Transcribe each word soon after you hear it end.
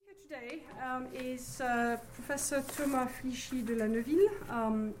today is Professor Thomas Flichy de la Neuville.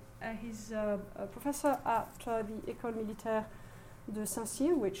 He's a professor at the École Militaire de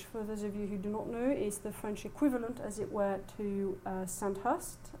Saint-Cyr, which, for those of you who do not know, is the French equivalent, as it were, to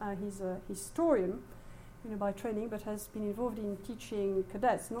Sandhurst. He's a historian, by training, but has been involved in teaching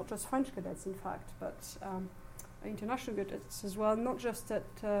cadets, not just French cadets, in fact, but international cadets as well, not just at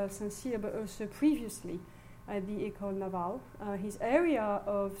Saint-Cyr, but also previously at the École Navale. His area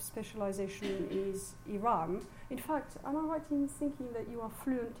of specialization is Iran. In fact, am I right in thinking that you are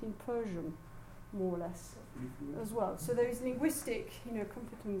fluent in Persian, more or less, as well? So there is linguistic,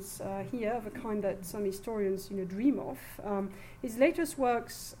 competence here of a kind that some historians, dream of. His latest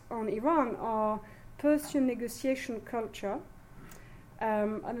works on Iran are Persian negotiation culture.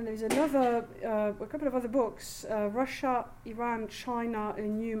 And then there's a couple of other books, Russia, Iran, China, a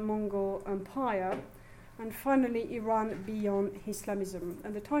new Mongol empire, and finally Iran beyond Islamism.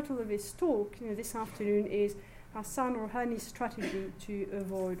 And the title of his talk this afternoon is Hassan Rouhani's Strategy to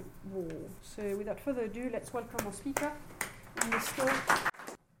Avoid War. So without further ado, let's welcome our speaker in this talk.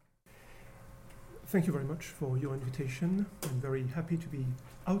 Thank you very much for your invitation. I'm very happy to be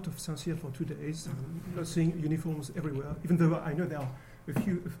out of Saint-Cyr for 2 days. I'm not seeing uniforms everywhere, even though I know there are a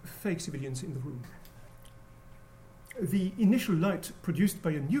few fake civilians in the room. The initial light produced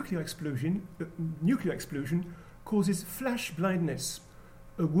by a nuclear explosion causes flash blindness,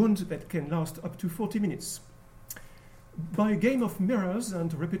 a wound that can last up to 40 minutes. By a game of mirrors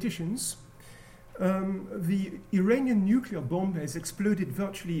and repetitions, the Iranian nuclear bomb has exploded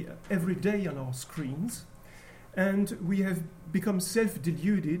virtually every day on our screens, and we have become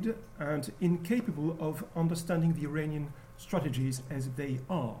self-deluded and incapable of understanding the Iranian strategies as they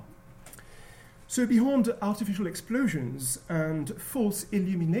are. So beyond artificial explosions and false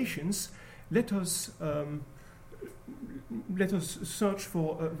illuminations, let us search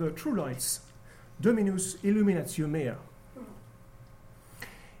for the true lights. Dominus illuminatio mea.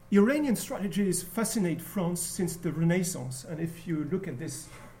 Iranian strategies fascinate France since the Renaissance, and if you look at this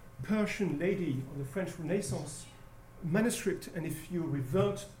Persian lady on the French Renaissance manuscript, and if you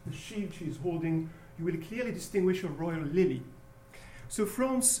revert the shield she is holding, you will clearly distinguish a royal lily. So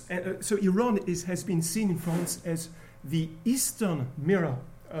Iran has been seen in France as the Eastern mirror,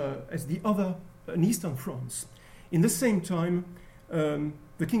 as an Eastern France. In the same time,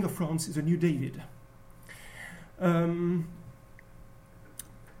 the King of France is a new David.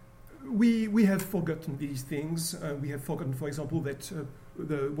 We have forgotten these things. We have forgotten, for example, that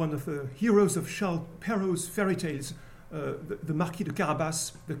one of the heroes of Charles Perrault's fairy tales, the Marquis de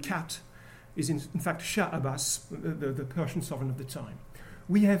Carabas, the cat, is in fact Shah Abbas, the Persian sovereign of the time.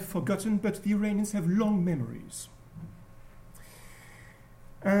 We have forgotten, but the Iranians have long memories.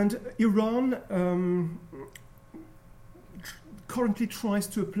 And Iran currently tries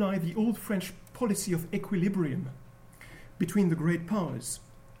to apply the old French policy of equilibrium between the great powers,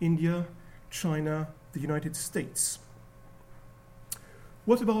 India, China, the United States.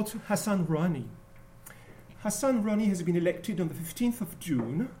 What about Hassan Rouhani? Hassan Rouhani has been elected on the 15th of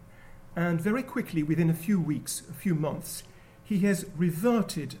June, and very quickly, within a few months, he has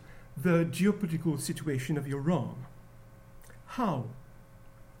reverted the geopolitical situation of Iran. How?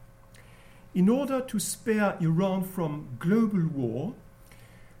 In order to spare Iran from global war,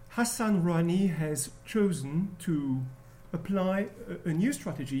 Hassan Rouhani has chosen to apply a new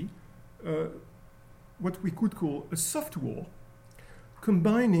strategy, what we could call a soft war,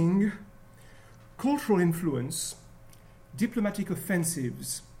 combining cultural influence, diplomatic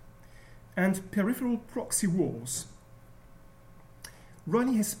offensives, and peripheral proxy wars.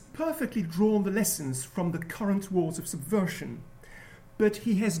 Rouhani has perfectly drawn the lessons from the current wars of subversion, but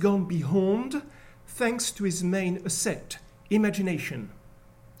he has gone beyond thanks to his main asset, imagination.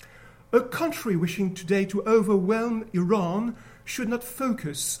 A country wishing today to overwhelm Iran should not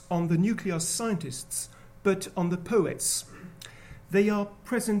focus on the nuclear scientists, but on the poets. They are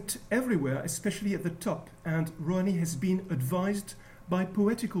present everywhere, especially at the top, and Rouhani has been advised by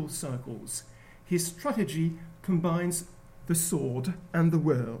poetical circles. His strategy combines the sword and the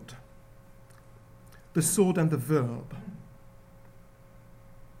word, the sword and the verb.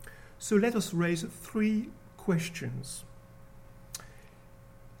 So let us raise 3 questions.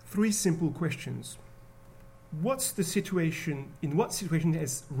 3 simple questions. What's the situation? In what situation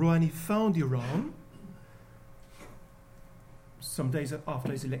has Rouhani found Iran? Some days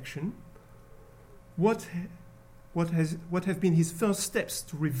after his election. What have been his first steps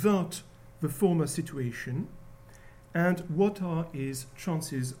to revert the former situation? And what are his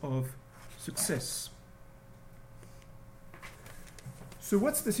chances of success? So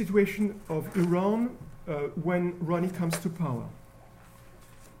what's the situation of Iran when Rouhani comes to power?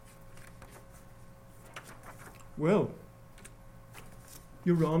 Well,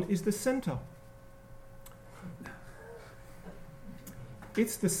 Iran is the center.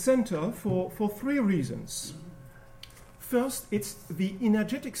 It's the center for three reasons. First, it's the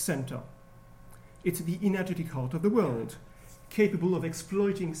energetic center. It's the energetic heart of the world, capable of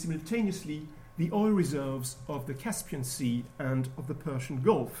exploiting simultaneously the oil reserves of the Caspian Sea and of the Persian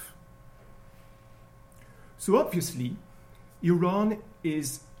Gulf. So obviously, Iran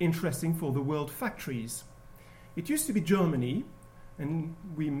is interesting for the world factories. It used to be Germany, and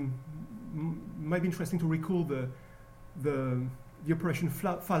we might be interesting to recall the Operation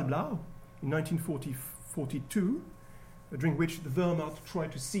Fallblau in 1942, during which the Wehrmacht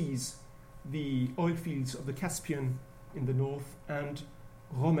tried to seize the oil fields of the Caspian in the north, and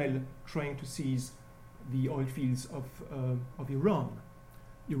Rommel trying to seize the oil fields of Iran,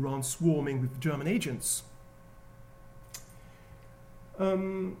 Iran swarming with German agents.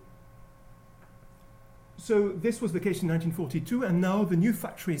 So this was the case in 1942, and now the new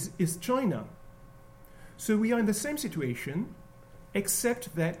factory is China. So we are in the same situation,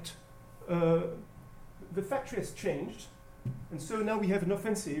 except that the factory has changed, and so now we have an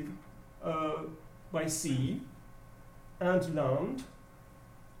offensive by sea and land,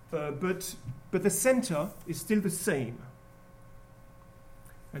 but the center is still the same.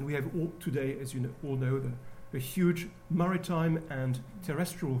 And we have all today, as you all know, the huge maritime and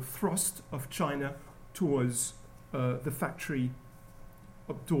terrestrial thrust of China towards the factory,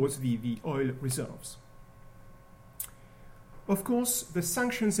 towards the oil reserves. Of course, the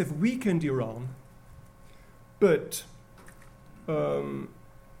sanctions have weakened Iran, but the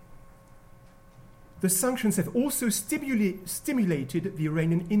sanctions have also stimulated the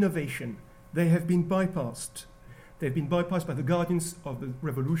Iranian innovation. They have been bypassed. They've been bypassed by the guardians of the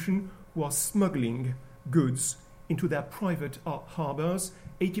revolution, who are smuggling goods into their private harbors.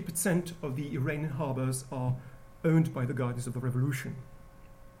 80% of the Iranian harbors are owned by the guardians of the revolution.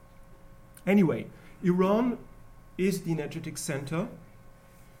 Anyway, Iran is the energetic center,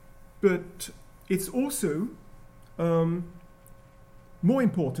 but it's also, more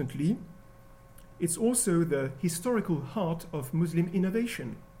importantly, it's also the historical heart of Muslim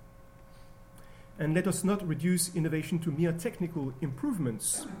innovation. And let us not reduce innovation to mere technical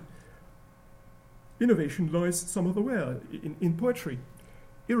improvements. Innovation lies some other way, in poetry,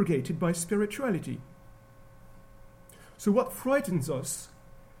 irrigated by spirituality. So what frightens us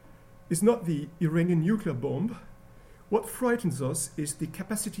is not the Iranian nuclear bomb. What frightens us is the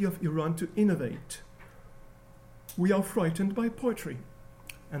capacity of Iran to innovate. We are frightened by poetry,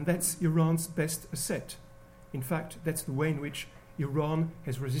 and that's Iran's best asset. In fact, that's the way in which Iran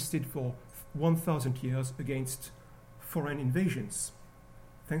has resisted for 1,000 years against foreign invasions,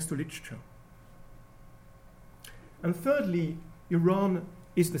 thanks to literature. And thirdly, Iran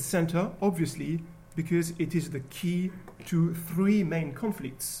is the center, obviously, because it is the key to three main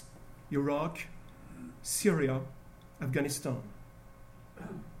conflicts: Iraq, Syria, Afghanistan.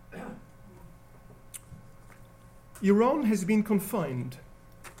 Iran has been confined.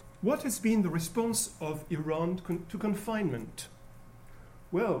 What has been the response of Iran to confinement?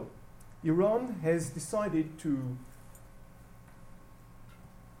 Well, Iran has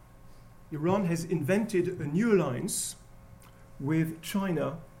invented a new alliance with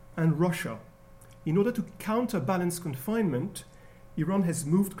China and Russia. In order to counterbalance confinement, Iran has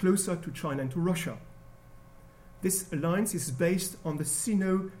moved closer to China and to Russia. This alliance is based on the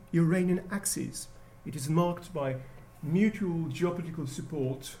Sino-Iranian axis. It is marked by mutual geopolitical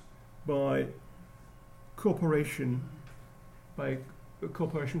support, by cooperation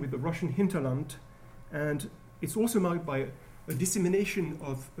with the Russian hinterland, and it's also marked by a dissemination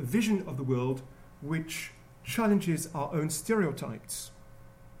of a vision of the world which challenges our own stereotypes.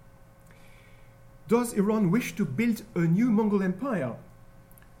 Does Iran wish to build a new Mongol empire?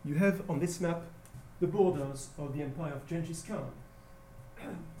 You have on this map the borders of the empire of Genghis Khan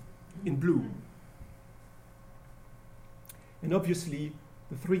in blue. And obviously,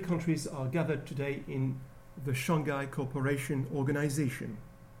 the three countries are gathered today in the Shanghai Cooperation Organization.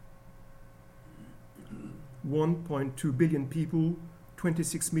 1.2 billion people,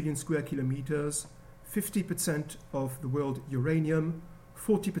 26 million square kilometers, 50% of the world uranium,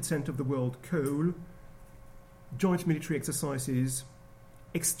 40% of the world coal, joint military exercises,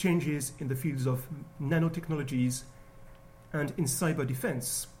 exchanges in the fields of nanotechnologies and in cyber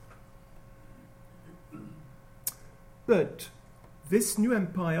defense. But this new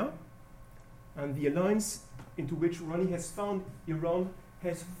empire and the alliance into which Rouhani has found Iran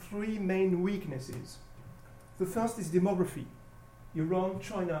has three main weaknesses. The first is demography. Iran,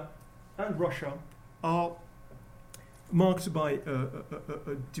 China, and Russia are marked by a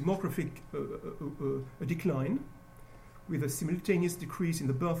demographic decline, with a simultaneous decrease in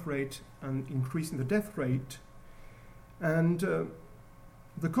the birth rate and increase in the death rate. And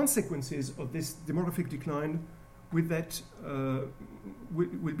the consequences of this demographic decline with that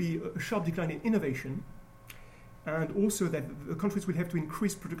will be a sharp decline in innovation, and also that the countries will have to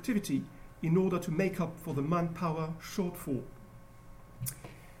increase productivity in order to make up for the manpower shortfall.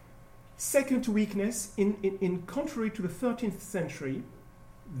 Second weakness, in contrary to the 13th century,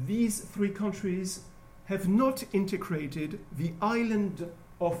 these three countries have not integrated the island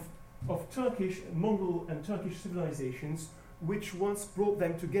of Turkish, Mongol and Turkish civilizations which once brought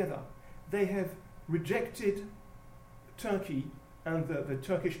them together. They have rejected Turkey and the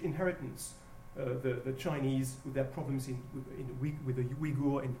Turkish inheritance, the Chinese with their problems with the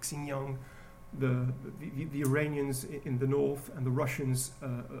Uyghur in Xinjiang, the Iranians in the north, and the Russians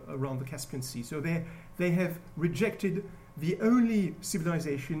around the Caspian Sea. So they have rejected the only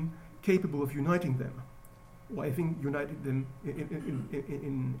civilization capable of uniting them, or having united them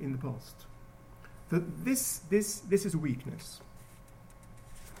in the past. This is a weakness.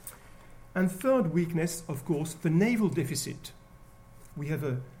 And third weakness, of course, the naval deficit. We have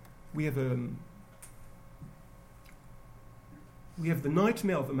the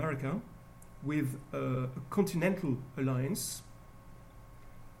nightmare of America, with a continental alliance,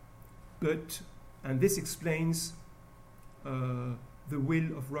 and this explains the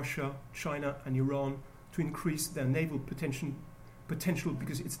will of Russia, China, and Iran to increase their naval potential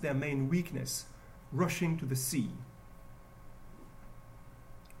because it's their main weakness, rushing to the sea.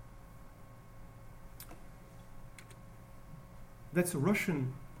 That's a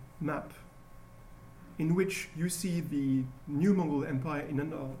Russian map in which you see the new Mongol Empire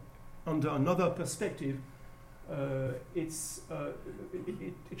under another perspective. It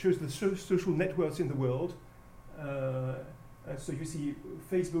shows the social networks in the world. So you see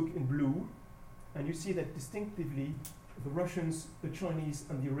Facebook in blue, and you see that distinctively the Russians, the Chinese,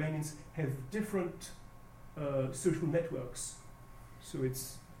 and the Iranians have different social networks. So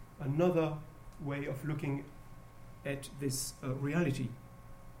it's another way of looking at this reality.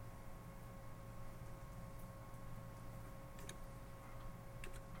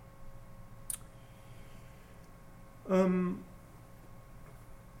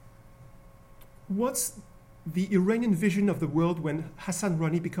 What's the Iranian vision of the world when Hassan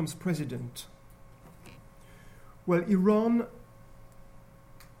Rouhani becomes president? Well,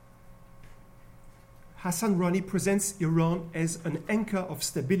 Hassan Rouhani presents Iran as an anchor of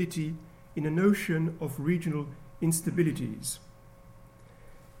stability in an ocean of regional instabilities.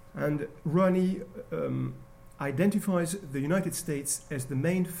 And Rouhani identifies the United States as the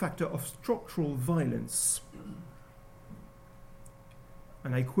main factor of structural violence.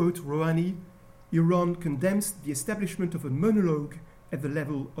 And I quote Rouhani, "Iran condemns the establishment of a monologue at the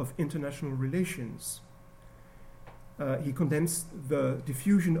level of international relations." He condemns the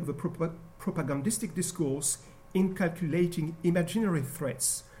diffusion of a propagandistic discourse in calculating imaginary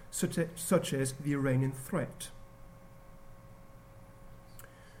threats, such as the Iranian threat.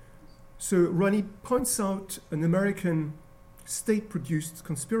 So Rouhani points out an American state-produced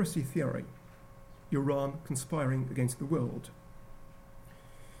conspiracy theory, Iran conspiring against the world.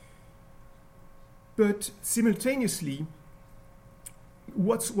 But simultaneously,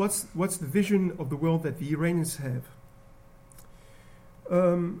 what's the vision of the world that the Iranians have?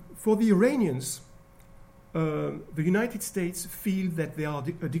 For the Iranians, the United States feel that they are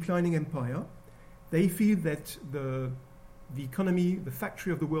a declining empire. They feel that the economy, the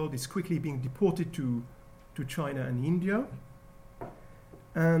factory of the world, is quickly being deported to China and India.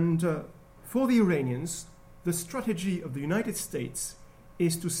 And for the Iranians, the strategy of the United States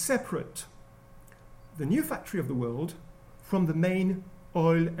is to separate the new factory of the world from the main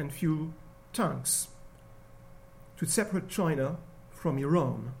oil and fuel tanks, to separate China from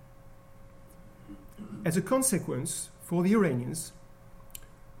Iran. As a consequence, for the Iranians,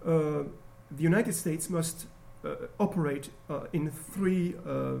 the United States must operate in three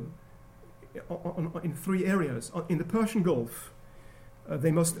areas. In the Persian Gulf,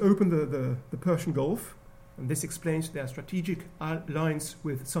 they must open the Persian Gulf, and this explains their strategic alliance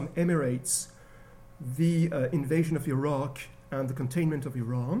with some Emirates, the invasion of Iraq, and the containment of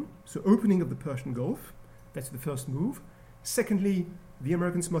Iran. So opening of the Persian Gulf, that's the first move. Secondly, the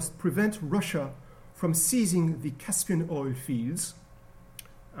Americans must prevent Russia from seizing the Caspian oil fields,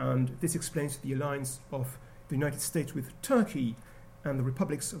 and this explains the alliance of the United States with Turkey and the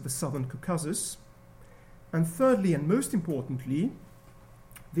republics of the southern Caucasus. And thirdly, and most importantly,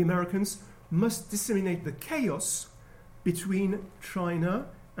 the Americans must disseminate the chaos between China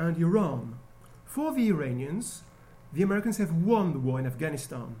and Iran. For the Iranians, the Americans have won the war in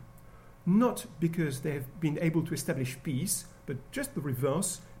Afghanistan, not because they have been able to establish peace, but just the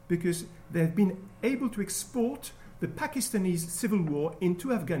reverse, because they have been able to export the Pakistani civil war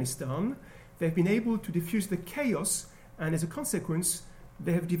into Afghanistan. They've been able to diffuse the chaos, and as a consequence,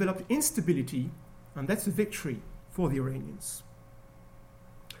 they have developed instability, and that's a victory for the Iranians.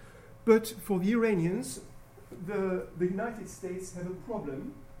 But for the Iranians, the United States have a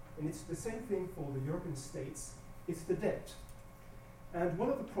problem, and it's the same thing for the European states, it's the debt. And one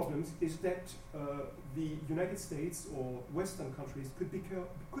of the problems is that the United States or Western countries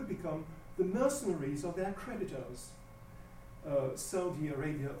could become the mercenaries of their creditors, Saudi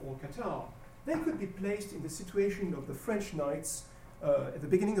Arabia or Qatar. They could be placed in the situation of the French knights at the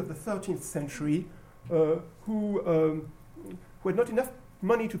beginning of the 13th century who had not enough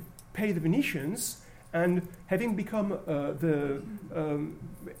money to pay the Venetians, and having become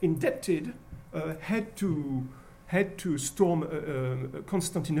indebted, had to storm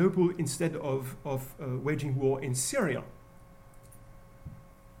Constantinople instead of waging war in Syria.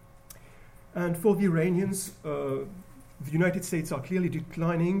 And for the Iranians, the United States are clearly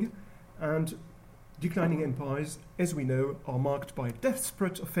declining, and declining empires, as we know, are marked by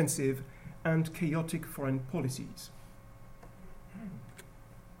desperate offensive and chaotic foreign policies.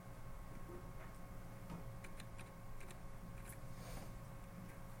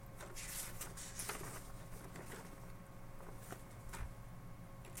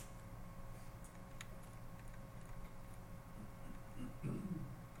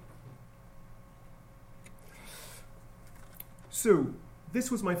 So, this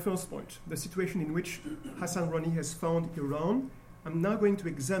was my first point, the situation in which Hassan Rouhani has found Iran. I'm now going to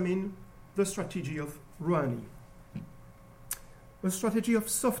examine the strategy of Rouhani. A strategy of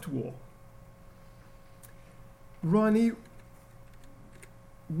soft war. Rouhani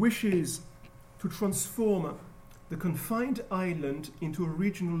wishes to transform the confined island into a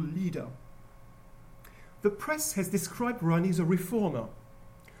regional leader. The press has described Rouhani as a reformer,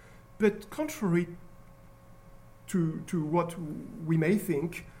 but contrary to what we may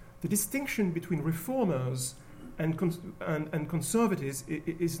think, the distinction between reformers and conservatives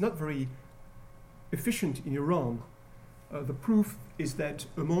is not very efficient in Iran. The proof is that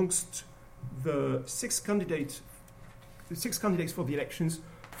amongst the six candidates for the elections,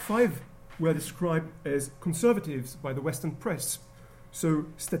 5 were described as conservatives by the Western press. So,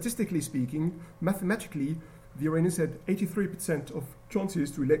 statistically speaking, mathematically, the Iranians had 83% of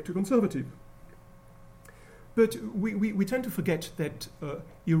chances to elect a conservative. But we tend to forget that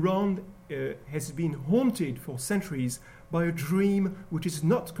Iran has been haunted for centuries by a dream which is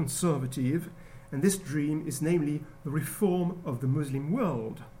not conservative, and this dream is namely the reform of the Muslim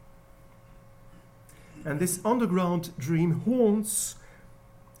world. And this underground dream haunts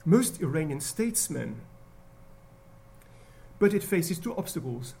most Iranian statesmen. But it faces 2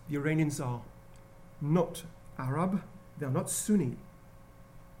 obstacles. The Iranians are not Arab, they are not Sunni.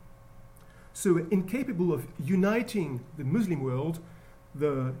 So, incapable of uniting the Muslim world,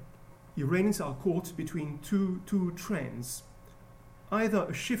 the Iranians are caught between two trends. Either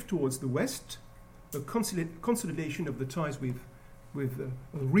a shift towards the West, a consolidation of the ties with a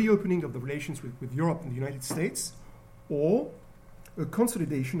reopening of the relations with Europe and the United States, or a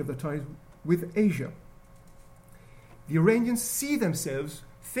consolidation of the ties with Asia. The Iranians see themselves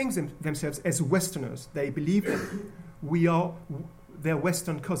as Westerners. They believe that we are their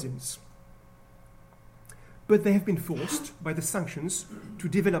Western cousins. But they have been forced by the sanctions to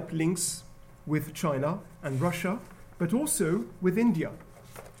develop links with China and Russia, but also with India.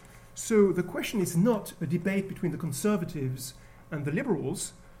 So the question is not a debate between the conservatives and the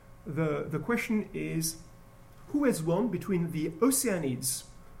liberals. The question is who has won between the Oceanids,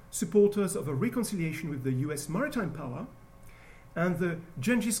 supporters of a reconciliation with the US maritime power, and the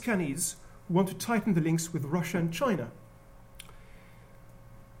Genghis Khanids, who want to tighten the links with Russia and China.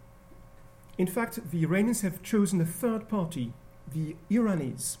 In fact, the Iranians have chosen a third party, the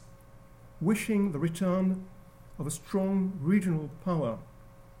Iranis, wishing the return of a strong regional power.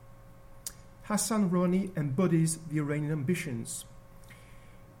 Hassan Rouhani embodies the Iranian ambitions.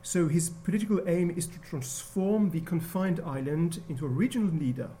 So his political aim is to transform the confined island into a regional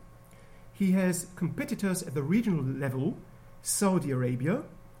leader. He has competitors at the regional level, Saudi Arabia,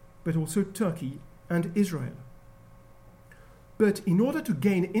 but also Turkey and Israel. But in order to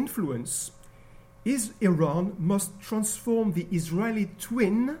gain influence, Iran must transform the Israeli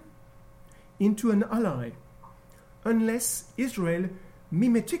twin into an ally, unless Israel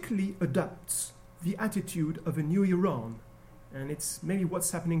mimetically adopts the attitude of a new Iran. And it's maybe what's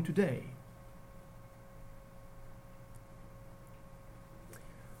happening today.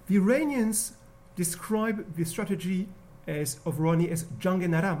 The Iranians describe the strategy of Rouhani as Jang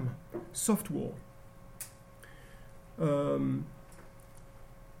and Aram, soft war.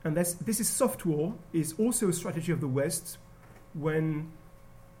 And this is soft war is also a strategy of the West when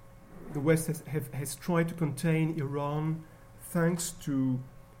the West has tried to contain Iran thanks to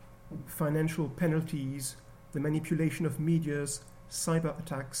financial penalties, the manipulation of medias, cyber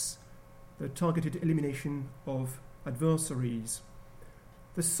attacks, the targeted elimination of adversaries.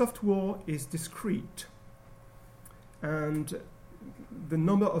 The soft war is discrete, and the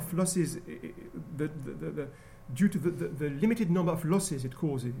number of losses, due to the limited number of losses it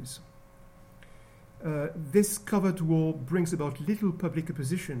causes, this covert war brings about little public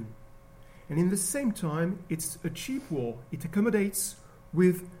opposition. And in the same time, it's a cheap war. It accommodates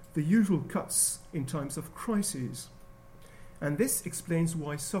with the usual cuts in times of crisis. And this explains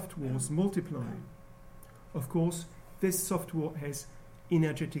why soft wars multiply. Of course, this soft war has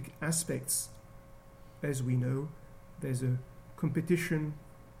energetic aspects. As we know, there's a competition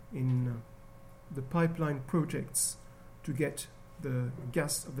in the pipeline projects to get the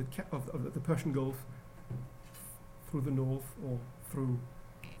gas of the Persian Gulf through the north or through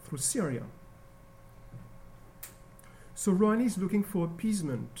Syria. So Rouhani is looking for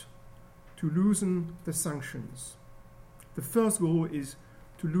appeasement to loosen the sanctions. The first goal is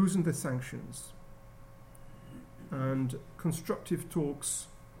to loosen the sanctions. And constructive talks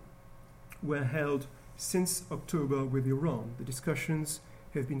were held since October with Iran. The discussions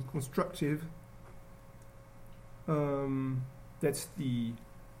have been constructive. That's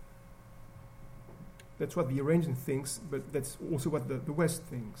what the Iranian thinks, but that's also what the West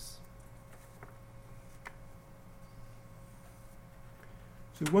thinks.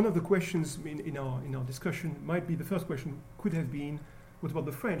 So one of the questions in our discussion might be, the first question could have been, what about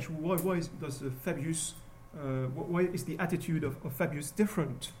the French? Why is the attitude of Fabius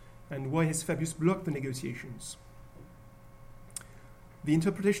different? And why has Fabius blocked the negotiations? The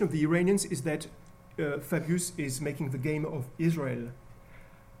interpretation of the Iranians is that Fabius is making the game of Israel.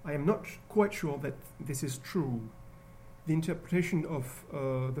 I am not quite sure that this is true. The interpretation of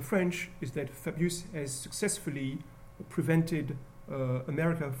the French is that Fabius has successfully prevented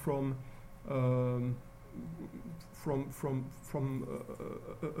America from a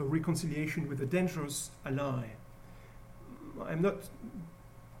reconciliation with a dangerous ally. I'm not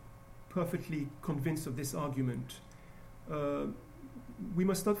perfectly convinced of this argument. We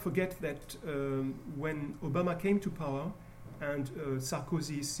must not forget that when Obama came to power and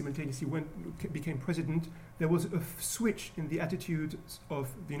Sarkozy simultaneously became president, there was a switch in the attitude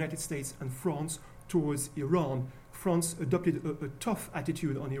of the United States and France towards Iran. France adopted a tough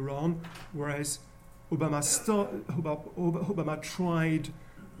attitude on Iran, whereas Obama tried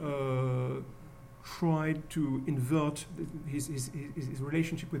to invert his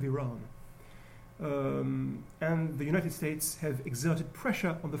relationship with Iran. And the United States have exerted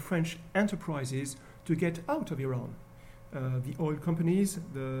pressure on the French enterprises to get out of Iran. The oil companies,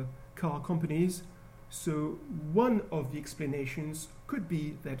 the car companies. So one of the explanations could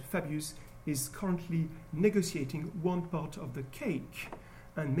be that Fabius is currently negotiating one part of the cake,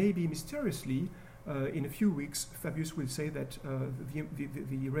 and maybe mysteriously, in a few weeks, Fabius will say that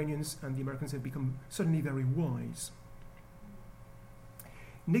the Iranians and the Americans have become suddenly very wise.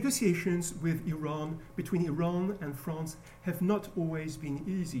 Negotiations with Iran, between Iran and France, have not always been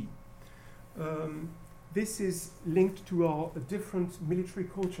easy. This is linked to our different military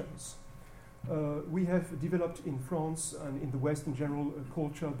cultures. We have developed in France and in the West in general a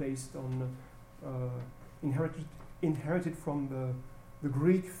culture based on inherited from the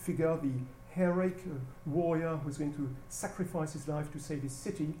Greek figure, the heroic warrior who's going to sacrifice his life to save his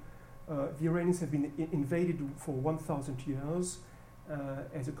city. The Iranians have been invaded for 1,000 years.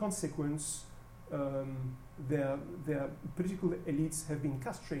 As a consequence, their political elites have been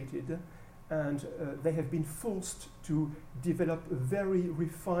castrated, and they have been forced to develop a very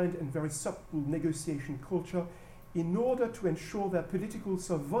refined and very subtle negotiation culture in order to ensure their political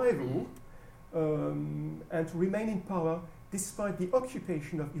survival and to remain in power despite the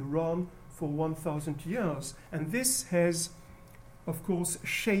occupation of Iran for 1,000 years. And this has, of course,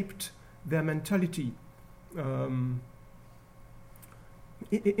 shaped their mentality. In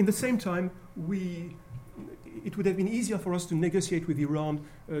the same time, it would have been easier for us to negotiate with Iran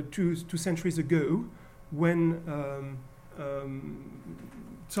two centuries ago, when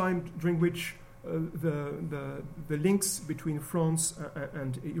time during which the links between France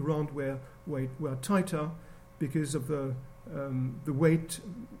and Iran were tighter because of the weight,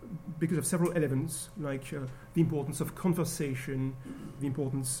 because of several elements like the importance of conversation, the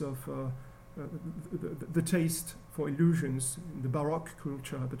importance of the taste for illusions in the Baroque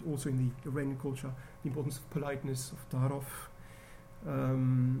culture, but also in the Iranian culture, the importance of politeness, of tarof.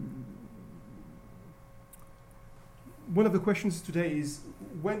 One of the questions today is,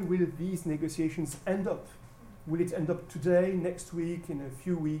 when will these negotiations end up? Will it end up today, next week, in a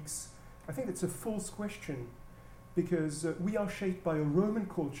few weeks? I think that's a false question, because we are shaped by a Roman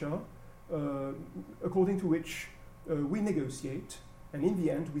culture according to which we negotiate, and in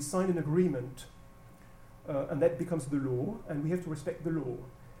the end we sign an agreement, and that becomes the law, and we have to respect the law.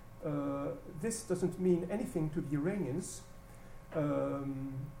 This doesn't mean anything to the Iranians,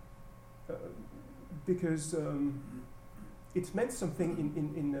 because it meant something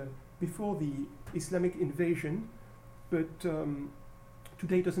in before the Islamic invasion, but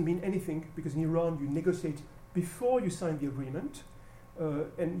today it doesn't mean anything, because in Iran you negotiate before you sign the agreement,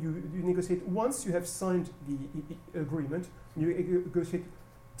 and you negotiate once you have signed the agreement. You negotiate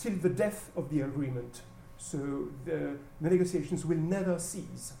till the death of the agreement. So the negotiations will never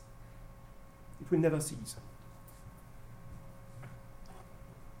cease. It will never cease.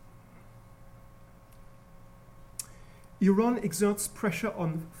 Iran exerts pressure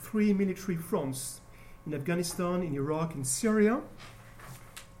on 3 military fronts: in Afghanistan, in Iraq, in Syria.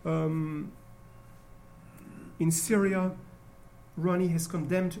 In Syria, Rouhani has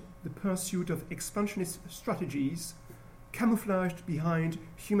condemned the pursuit of expansionist strategies camouflaged behind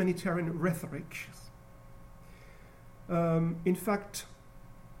humanitarian rhetoric. In fact,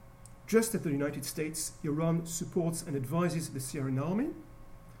 just as the United States, Iran supports and advises the Syrian army.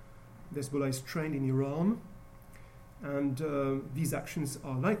 Hezbollah is trained in Iran, and these actions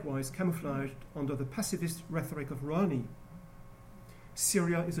are likewise camouflaged under the pacifist rhetoric of Rouhani.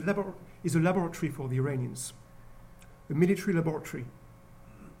 Syria is a laboratory for the Iranians, a military laboratory.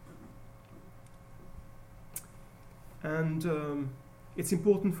 And it's very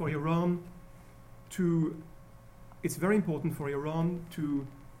important for Iran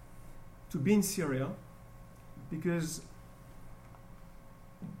to be in Syria, because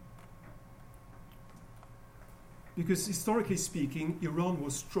historically speaking, Iran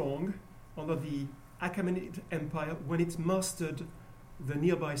was strong under the Achaemenid Empire when it mastered the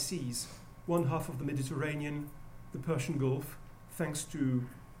nearby seas, one half of the Mediterranean, the Persian Gulf, thanks to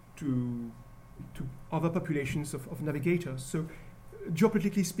other populations of navigators. So,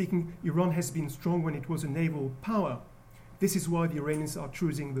 geopolitically speaking, Iran has been strong when it was a naval power. This is why the Iranians are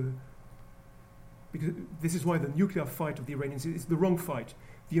choosing this is why the nuclear fight of the Iranians is the wrong fight.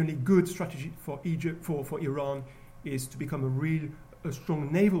 The only good strategy for Iran is to become a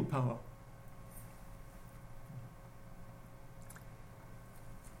strong naval power.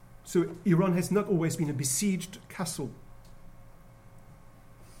 So Iran has not always been a besieged castle.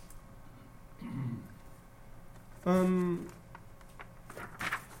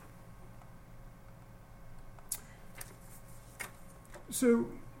 So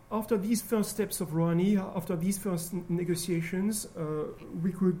after these first steps of Rouhani, after these first negotiations,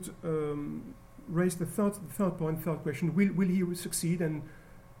 we could raise the third question: Will he succeed, and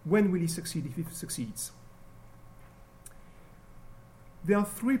when will he succeed if he succeeds? There are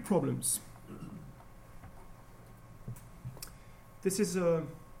 3 problems. This is an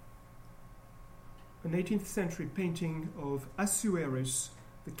 18th century painting of Ahasuerus,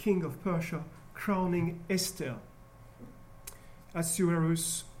 the king of Persia, crowning Esther.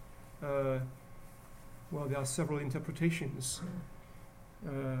 Ahasuerus, well, there are several interpretations.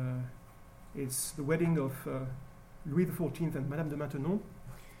 It's the wedding of Louis XIV and Madame de Maintenon,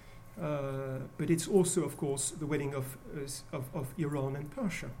 but it's also, of course, the wedding of Iran and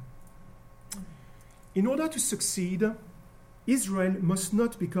Persia. In order to succeed, Israel must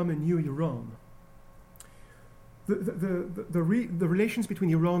not become a new Iran. The relations between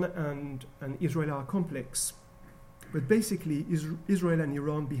Iran and Israel are complex, but basically Israel and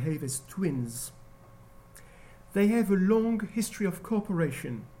Iran behave as twins. They have a long history of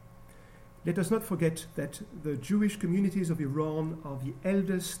cooperation. Let us not forget that the Jewish communities of Iran are the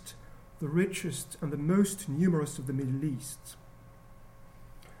eldest, the richest, and the most numerous of the Middle East.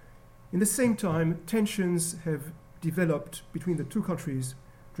 In the same time, tensions have developed between the two countries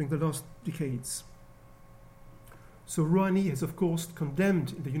during the last decades. So Rouhani has, of course,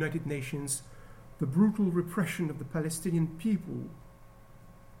 condemned in the United Nations the brutal repression of the Palestinian people.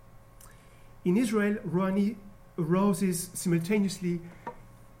 In Israel, Rouhani arouses simultaneously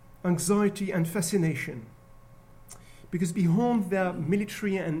anxiety and fascination, because beyond their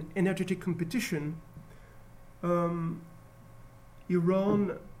military and energetic competition,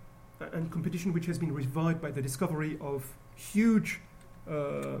 Iran, and competition which has been revived by the discovery of huge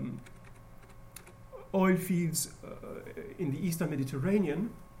oil fields in the eastern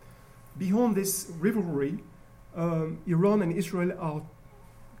Mediterranean, beyond this rivalry, Iran and Israel are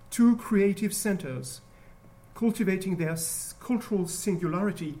two creative centers cultivating their cultural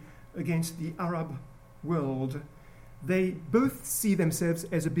singularity against the Arab world. They both see themselves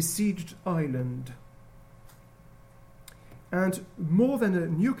as a besieged island. And more than a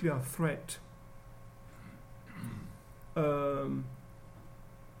nuclear threat, I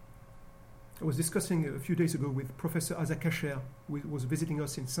was discussing a few days ago with Professor Asa Kacher, who was visiting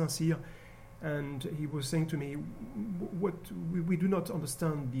us in Saint-Cyr, and he was saying to me, we do not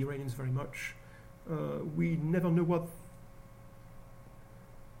understand the Iranians very much. We never know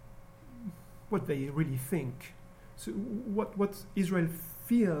what they really think. So what Israel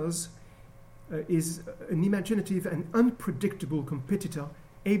fears is an imaginative and unpredictable competitor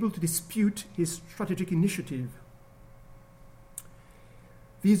able to dispute his strategic initiative.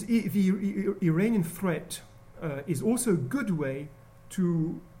 The Iranian threat is also a good way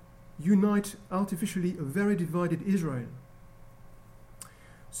to unite artificially a very divided Israel.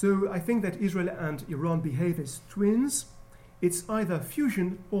 So I think that Israel and Iran behave as twins. It's either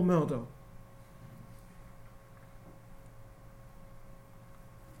fusion or murder.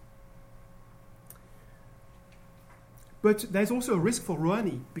 But there's also a risk for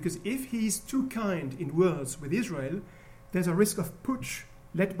Rouhani, because if he's too kind in words with Israel, there's a risk of putsch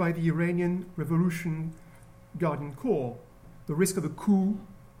led by the Iranian Revolution Guardian Corps. The risk of a coup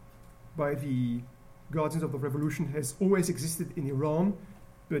by the Guardians of the Revolution has always existed in Iran,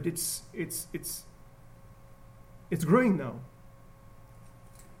 but it's growing now.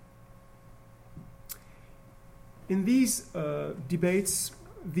 In these debates,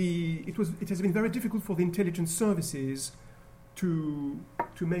 it has been very difficult for the intelligence services to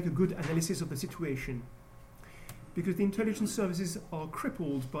make a good analysis of the situation, because the intelligence services are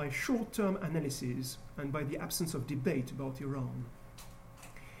crippled by short-term analysis and by the absence of debate about Iran.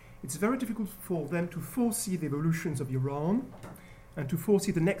 It's very difficult for them to foresee the evolutions of Iran and to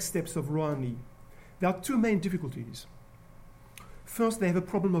foresee the next steps of Rouhani. There are two main difficulties. First, they have a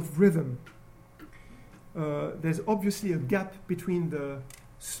problem of rhythm. There's obviously a gap between the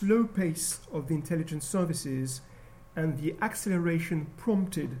slow pace of the intelligence services and the acceleration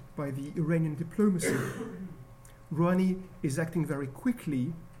prompted by the Iranian diplomacy. Rouhani is acting very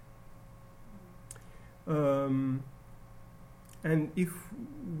quickly, and if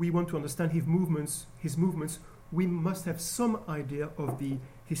we want to understand his movements, we must have some idea of the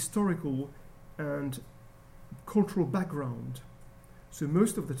historical and cultural background. So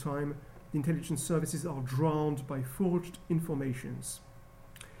most of the time, the intelligence services are drowned by forged informations.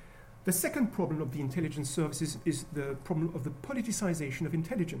 The second problem of the intelligence services is the problem of the politicization of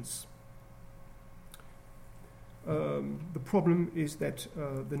intelligence. The problem is that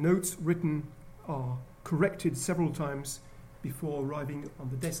the notes written are corrected several times before arriving on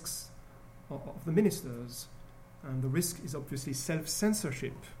the desks of the ministers, and the risk is obviously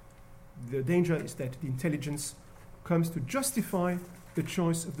self-censorship. The danger is that the intelligence comes to justify the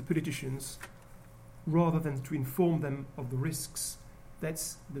choice of the politicians rather than to inform them of the risks.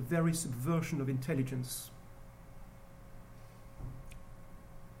 That's the very subversion of intelligence.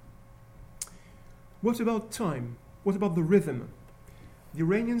 What about time? What about the rhythm? The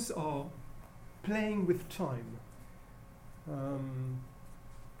Iranians are playing with time,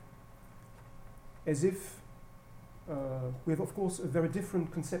 as if we have, of course, a very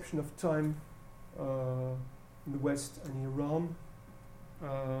different conception of time in the West and in Iran.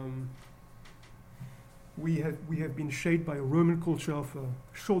 We have been shaped by a Roman culture of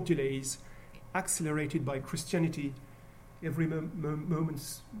short delays, accelerated by Christianity. Every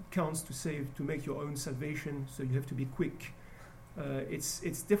moment counts to make your own salvation, so you have to be quick.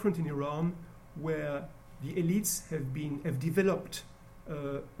 It's different in Iran, where the elites have developed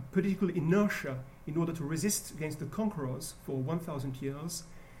political inertia in order to resist against the conquerors for 1,000 years,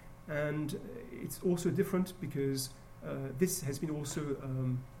 and it's also different because this has been also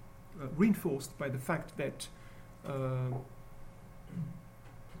reinforced by the fact that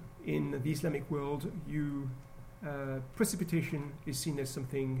in the Islamic world, precipitation is seen as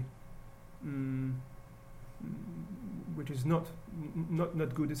something which is not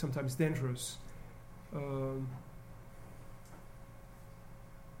good and sometimes dangerous.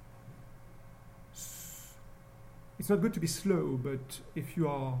 It's not good to be slow, but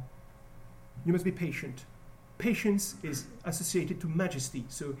you must be patient. Patience is associated to majesty,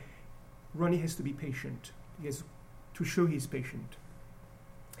 so Rouhani has to be patient. He has to show he's patient.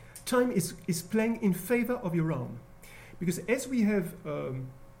 Time is playing in favor of Iran, because as we have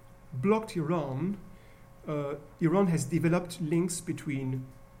blocked Iran, Iran has developed links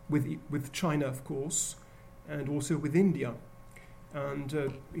with China, of course, and also with India. And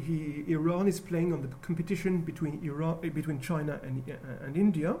Iran is playing on the competition between China and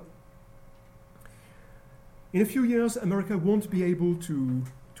India. In a few years, America won't be able to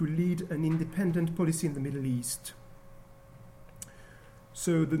lead an independent policy in the Middle East.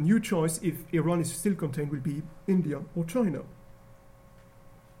 So the new choice, if Iran is still contained, will be India or China.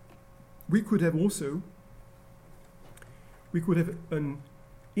 We could have an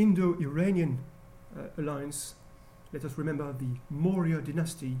Indo-Iranian alliance. Let us remember the Maurya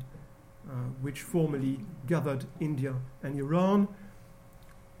dynasty, which formerly gathered India and Iran.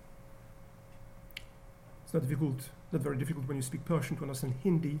 It's not very difficult when you speak Persian to understand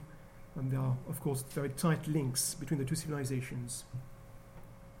Hindi, and there are, of course, very tight links between the two civilizations.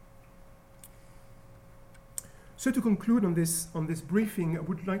 So to conclude on this briefing, I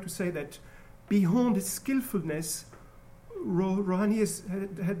would like to say that beyond his skillfulness, Rouhani has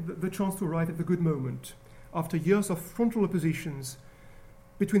had the chance to arrive at the good moment. After years of frontal oppositions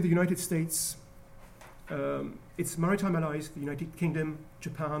between the United States, its maritime allies, the United Kingdom,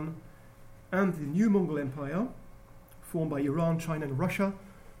 Japan, and the new Mongol Empire, formed by Iran, China, and Russia,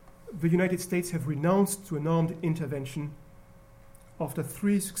 the United States have renounced to an armed intervention after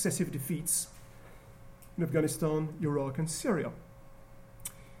 3 successive defeats in Afghanistan, Iraq, and Syria.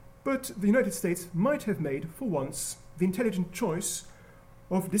 But the United States might have made, for once, the intelligent choice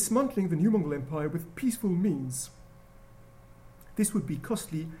of dismantling the new Mongol Empire with peaceful means. This would be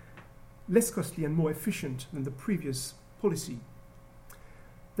less costly and more efficient than the previous policy.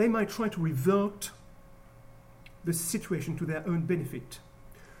 They might try to revert the situation to their own benefit.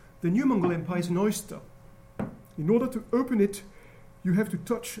 The new Mongol Empire is an oyster. In order to open it, you have to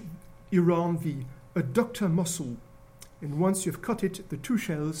touch Iran, the adductor muscle. And once you've cut it, the 2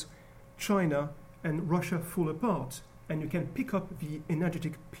 shells, China and Russia, fall apart. And you can pick up the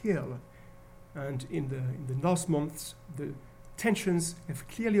energetic peel. And in the last months, the tensions have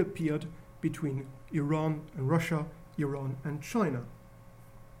clearly appeared between Iran and Russia, Iran and China.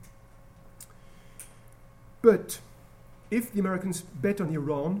 But if the Americans bet on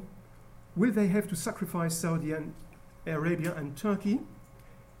Iran, will they have to sacrifice Saudi Arabia and Turkey?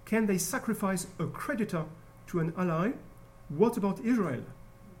 Can they sacrifice a creditor to an ally? What about Israel?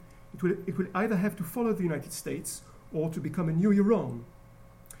 It will either have to follow the United States or to become a new Iran.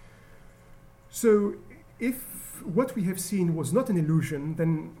 So if what we have seen was not an illusion,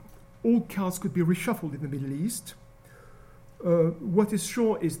 then all cards could be reshuffled in the Middle East. What is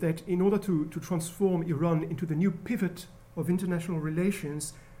sure is that in order to transform Iran into the new pivot of international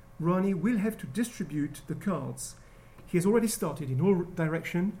relations, Rouhani will have to distribute the cards. He has already started in all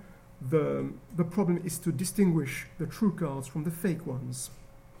directions. The problem is to distinguish the true cards from the fake ones.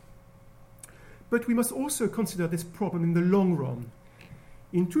 But we must also consider this problem in the long run.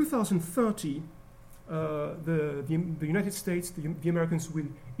 In 2030, the United States, the Americans will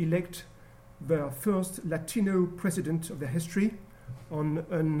elect their first Latino president of their history on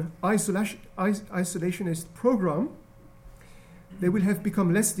an isolationist program. They will have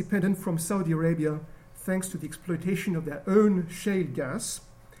become less dependent from Saudi Arabia thanks to the exploitation of their own shale gas.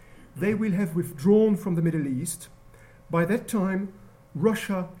 They will have withdrawn from the Middle East. By that time,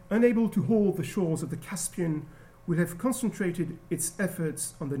 Russia, unable to hold the shores of the Caspian, will have concentrated its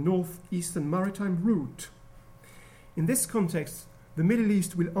efforts on the northeastern maritime route. In this context, the Middle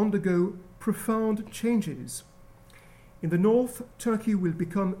East will undergo profound changes. In the north, Turkey will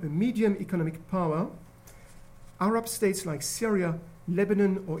become a medium economic power. Arab states like Syria,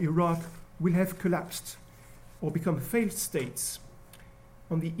 Lebanon, or Iraq will have collapsed or become failed states.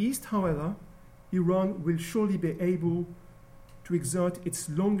 On the east, however, Iran will surely be able to exert its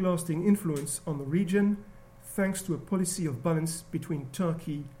long-lasting influence on the region thanks to a policy of balance between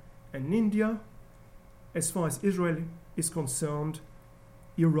Turkey and India. As far as Israel is concerned,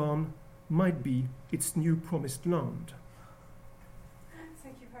 Iran might be its new promised land.